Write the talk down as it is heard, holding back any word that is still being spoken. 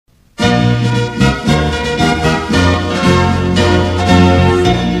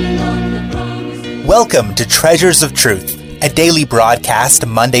Welcome to Treasures of Truth, a daily broadcast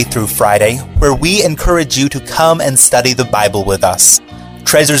Monday through Friday where we encourage you to come and study the Bible with us.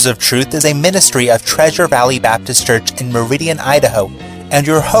 Treasures of Truth is a ministry of Treasure Valley Baptist Church in Meridian, Idaho, and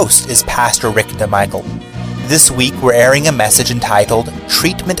your host is Pastor Rick DeMichael. This week we're airing a message entitled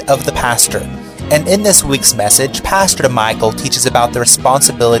Treatment of the Pastor. And in this week's message, Pastor DeMichael teaches about the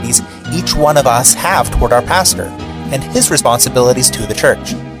responsibilities each one of us have toward our pastor and his responsibilities to the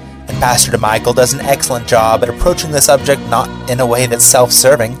church. And Pastor DeMichael does an excellent job at approaching the subject not in a way that's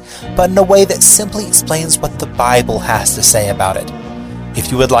self-serving, but in a way that simply explains what the Bible has to say about it.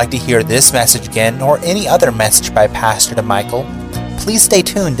 If you would like to hear this message again or any other message by Pastor DeMichael, please stay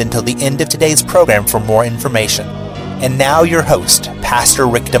tuned until the end of today's program for more information. And now your host, Pastor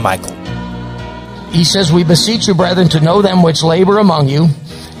Rick DeMichael. He says, "We beseech you, brethren, to know them which labor among you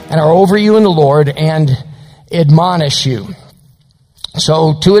and are over you in the Lord and admonish you."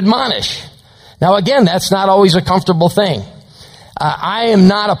 So, to admonish. Now again, that's not always a comfortable thing. I am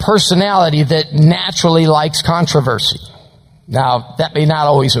not a personality that naturally likes controversy. Now, that may not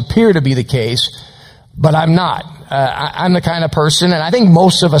always appear to be the case, but I'm not. I'm the kind of person, and I think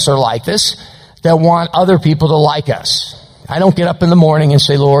most of us are like this, that want other people to like us. I don't get up in the morning and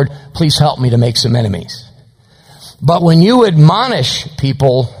say, "Lord, please help me to make some enemies." But when you admonish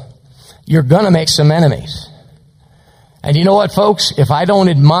people, you're going to make some enemies. And you know what, folks? If I don't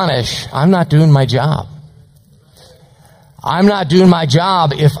admonish, I'm not doing my job. I'm not doing my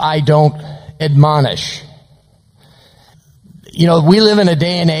job if I don't admonish. You know, we live in a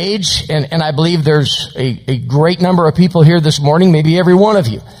day and age, and I believe there's a great number of people here this morning, maybe every one of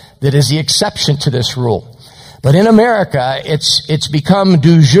you, that is the exception to this rule. But in America, it's become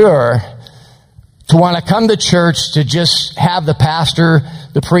du jour to want to come to church to just have the pastor,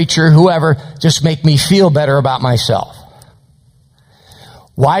 the preacher, whoever, just make me feel better about myself.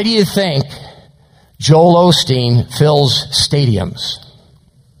 Why do you think Joel Osteen fills stadiums?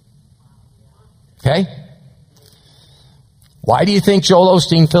 Okay? Why do you think Joel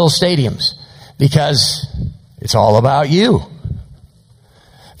Osteen fills stadiums? Because it's all about you.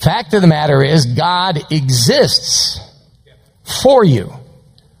 Fact of the matter is, God exists for you,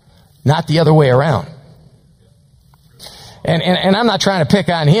 not the other way around. And I'm not trying to pick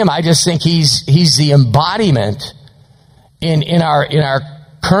on him. I just think he's the embodiment in our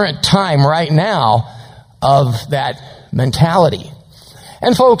current time right now of that mentality.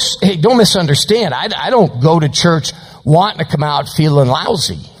 And folks, hey, don't misunderstand. I don't go to church wanting to come out feeling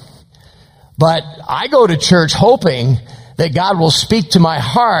lousy. But I go to church hoping that God will speak to my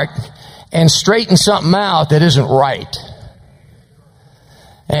heart and straighten something out that isn't right.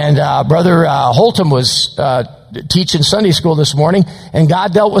 And Brother Holton was teaching Sunday school this morning, and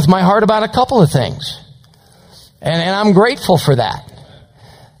God dealt with my heart about a couple of things. And I'm grateful for that.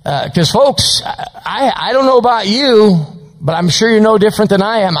 Because folks, I don't know about you, but I'm sure you're no different than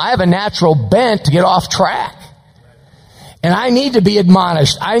I am. I have a natural bent to get off track. And I need to be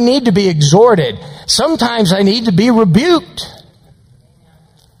admonished. I need to be exhorted. Sometimes I need to be rebuked.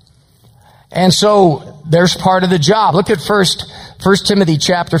 And so there's part of the job. Look at First Timothy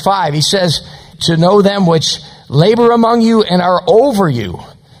chapter 5. He says, "To know them which labor among you and are over you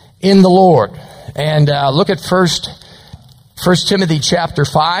in the Lord." And look at First Timothy chapter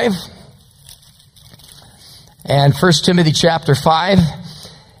 5. And 1 Timothy chapter 5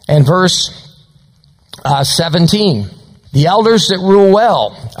 and verse 17. "The elders that rule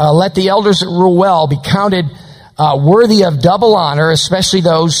well, let the elders that rule well be counted worthy of double honor, especially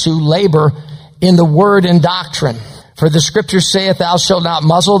those who labor in the word and doctrine. For the scripture saith, Thou shalt not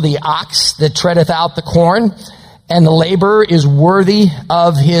muzzle the ox that treadeth out the corn, and the laborer is worthy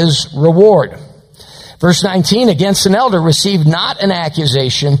of his reward." Verse 19, "Against an elder receive not an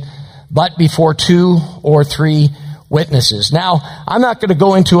accusation, but before 2 or 3 witnesses." Now, I'm not going to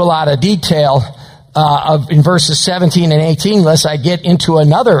go into a lot of detail in verses 17 and 18, unless I get into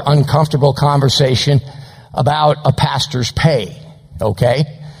another uncomfortable conversation about a pastor's pay. Okay?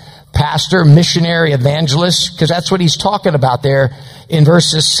 Pastor, missionary, evangelist, because that's what he's talking about there in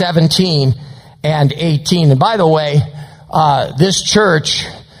verses 17 and 18. And by the way, this church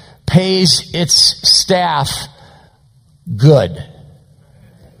pays its staff good.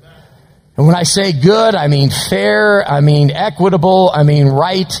 And when I say good, I mean fair, I mean equitable, I mean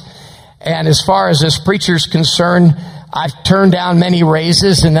right. And as far as this preacher's concerned, I've turned down many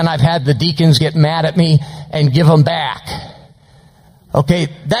raises, and then I've had the deacons get mad at me and give them back. Okay,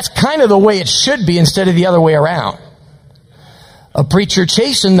 that's kind of the way it should be instead of the other way around. A preacher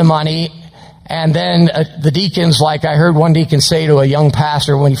chasing the money, and then the deacons, like I heard one deacon say to a young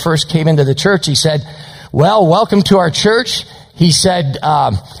pastor when he first came into the church, he said, "Well, welcome to our church." He said,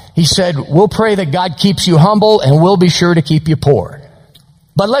 He said, we'll pray that God keeps you humble and we'll be sure to keep you poor.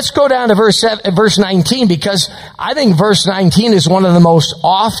 But let's go down to verse 19, because I think verse 19 is one of the most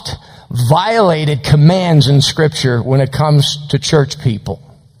oft violated commands in Scripture when it comes to church people.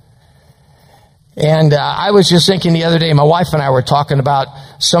 And I was just thinking the other day, my wife and I were talking about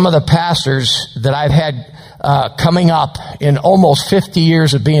some of the pastors that I've had coming up in almost 50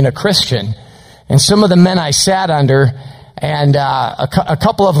 years of being a Christian, and some of the men I sat under, and a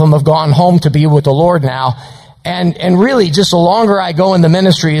couple of them have gone home to be with the Lord now. And really, just the longer I go in the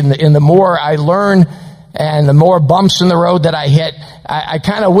ministry and the more I learn and the more bumps in the road that I hit, I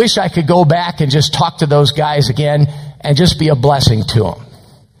kind of wish I could go back and just talk to those guys again and just be a blessing to them.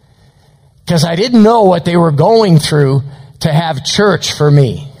 Because I didn't know what they were going through to have church for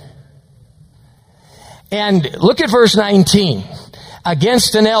me. And look at verse 19.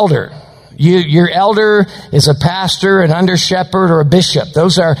 Against an elder. Your elder is a pastor, an under shepherd, or a bishop.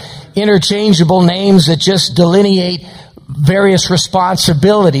 Those are interchangeable names that just delineate various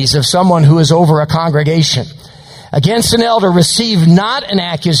responsibilities of someone who is over a congregation. Against an elder, receive not an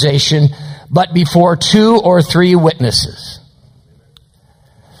accusation, but before 2 or 3 witnesses.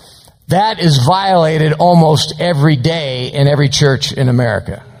 That is violated almost every day in every church in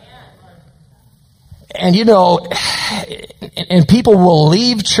America. And and people will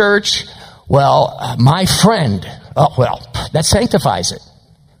leave church. Well, my friend, that sanctifies it.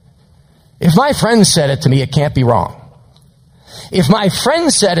 If my friend said it to me, it can't be wrong. If my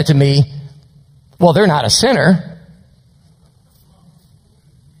friend said it to me, well, they're not a sinner.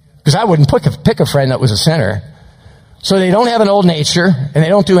 Because I wouldn't pick a friend that was a sinner. So they don't have an old nature, and they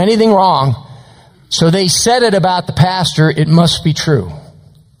don't do anything wrong. So they said it about the pastor, it must be true.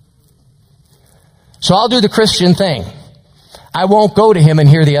 So I'll do the Christian thing. I won't go to him and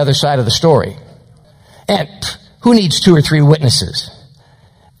hear the other side of the story. And who needs 2 or 3 witnesses?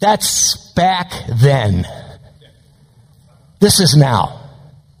 That's back then. This is now.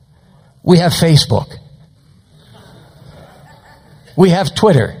 We have Facebook. We have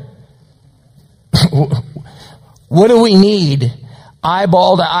Twitter. What do we need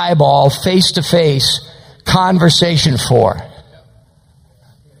eyeball to eyeball, face to face conversation for?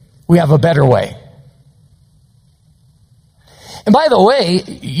 We have a better way. And by the way,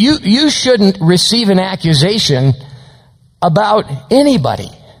 you shouldn't receive an accusation about anybody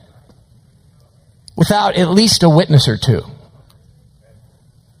without at least a witness or 2.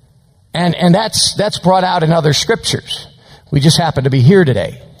 And that's brought out in other scriptures. We just happen to be here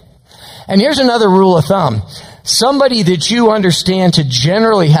today. And here's another rule of thumb. Somebody that you understand to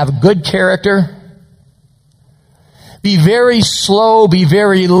generally have good character, be very slow, be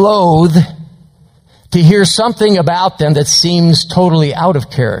very loath to hear something about them that seems totally out of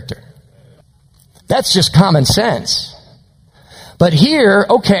character. That's just common sense. But here,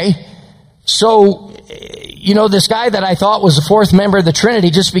 okay, so, this guy that I thought was the 4th member of the Trinity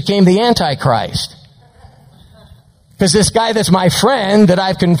just became the Antichrist. Because this guy that's my friend that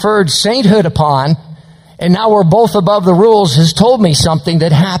I've conferred sainthood upon, and now we're both above the rules, has told me something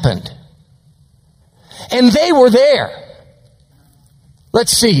that happened. And they were there.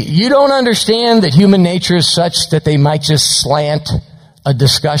 Let's see, you don't understand that human nature is such that they might just slant a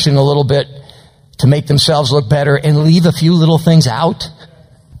discussion a little bit to make themselves look better and leave a few little things out?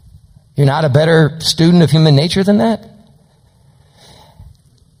 You're not a better student of human nature than that?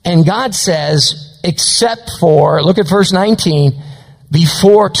 And God says, except for, look at verse 19,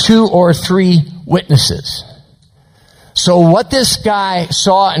 before 2 or 3 witnesses. So what this guy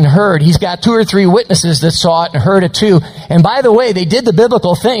saw and heard, he's got 2 or 3 witnesses that saw it and heard it too. And by the way, they did the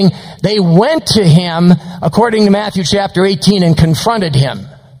biblical thing. They went to him, according to Matthew chapter 18, and confronted him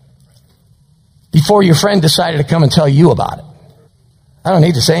before your friend decided to come and tell you about it. I don't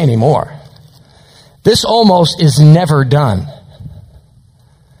need to say any more. This almost is never done.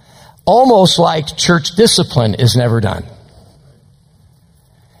 Almost like church discipline is never done.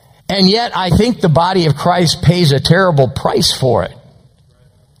 And yet, I think the body of Christ pays a terrible price for it.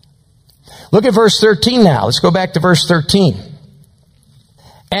 Look at verse 13 now. Let's go back to verse 13.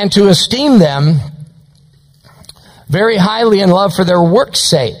 And to esteem them very highly in love for their work's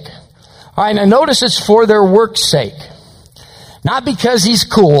sake. All right, now notice it's for their work's sake. Not because he's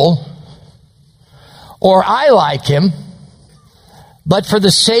cool or I like him, but for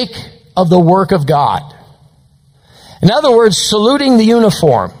the sake of the work of God. In other words, saluting the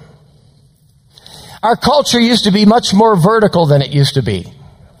uniform. Our culture used to be much more vertical than it used to be.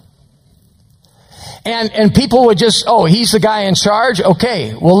 And people would just, he's the guy in charge?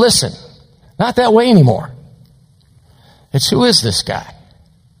 Okay, well listen, not that way anymore. It's who is this guy?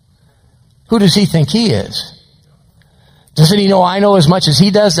 Who does he think he is? Doesn't he know I know as much as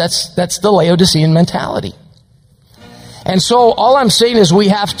he does? That's the Laodicean mentality. And so all I'm saying is we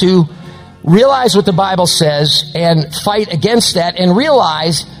have to realize what the Bible says and fight against that and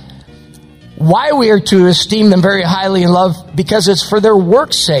realize why we are to esteem them very highly and love, because it's for their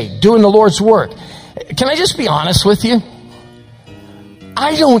work's sake, doing the Lord's work. Can I just be honest with you?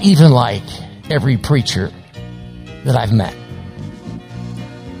 I don't even like every preacher that I've met.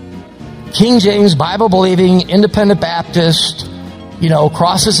 King James, Bible-believing, independent Baptist,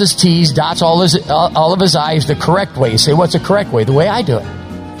 crosses his T's, dots all of his I's the correct way. You say, what's the correct way? The way I do it.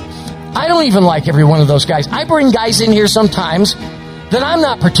 I don't even like every one of those guys. I bring guys in here sometimes that I'm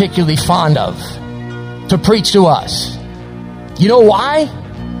not particularly fond of to preach to us. You know why?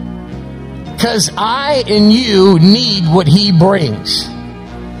 Because I and you need what he brings.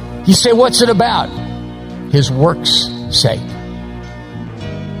 You say, what's it about? His work's sake.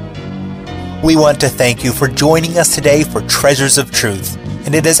 We want to thank you for joining us today for Treasures of Truth,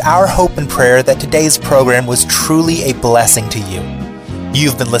 and it is our hope and prayer that today's program was truly a blessing to you.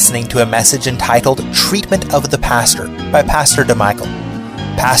 You've been listening to a message entitled Treatment of the Pastor by Pastor DeMichael.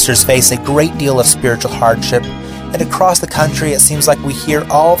 Pastors face a great deal of spiritual hardship, and across the country it seems like we hear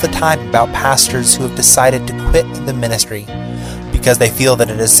all the time about pastors who have decided to quit the ministry because they feel that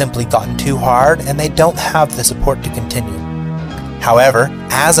it has simply gotten too hard and they don't have the support to continue. However,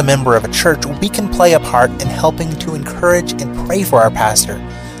 as a member of a church, we can play a part in helping to encourage and pray for our pastor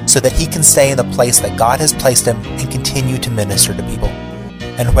so that he can stay in the place that God has placed him and continue to minister to people.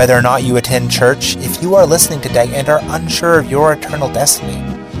 And whether or not you attend church, if you are listening today and are unsure of your eternal destiny,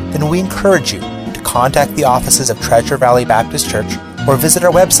 then we encourage you to contact the offices of Treasure Valley Baptist Church or visit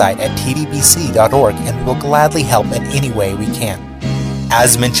our website at tvbc.org, and we will gladly help in any way we can.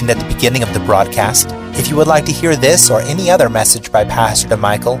 As mentioned at the beginning of the broadcast, if you would like to hear this or any other message by Pastor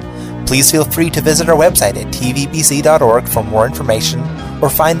DeMichael, please feel free to visit our website at tvbc.org for more information or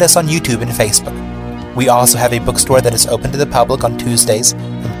find us on YouTube and Facebook. We also have a bookstore that is open to the public on Tuesdays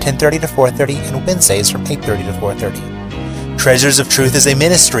from 10:30 to 4:30 and Wednesdays from 8:30 to 4:30. Treasures of Truth is a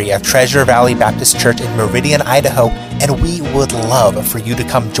ministry of Treasure Valley Baptist Church in Meridian, Idaho, and we would love for you to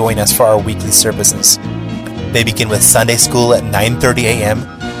come join us for our weekly services. They begin with Sunday school at 9:30 a.m.,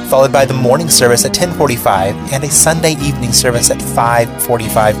 followed by the morning service at 10:45 and a Sunday evening service at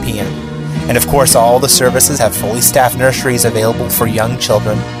 5:45 p.m. And of course, all the services have fully staffed nurseries available for young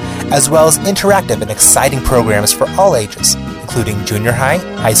children, as well as interactive and exciting programs for all ages, including junior high,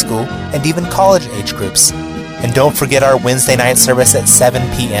 high school, and even college age groups. And don't forget our Wednesday night service at 7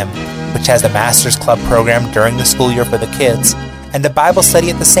 p.m., which has the Master's Club program during the school year for the kids, and a Bible study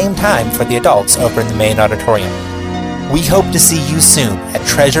at the same time for the adults over in the main auditorium. We hope to see you soon at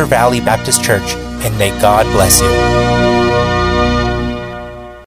Treasure Valley Baptist Church, and may God bless you.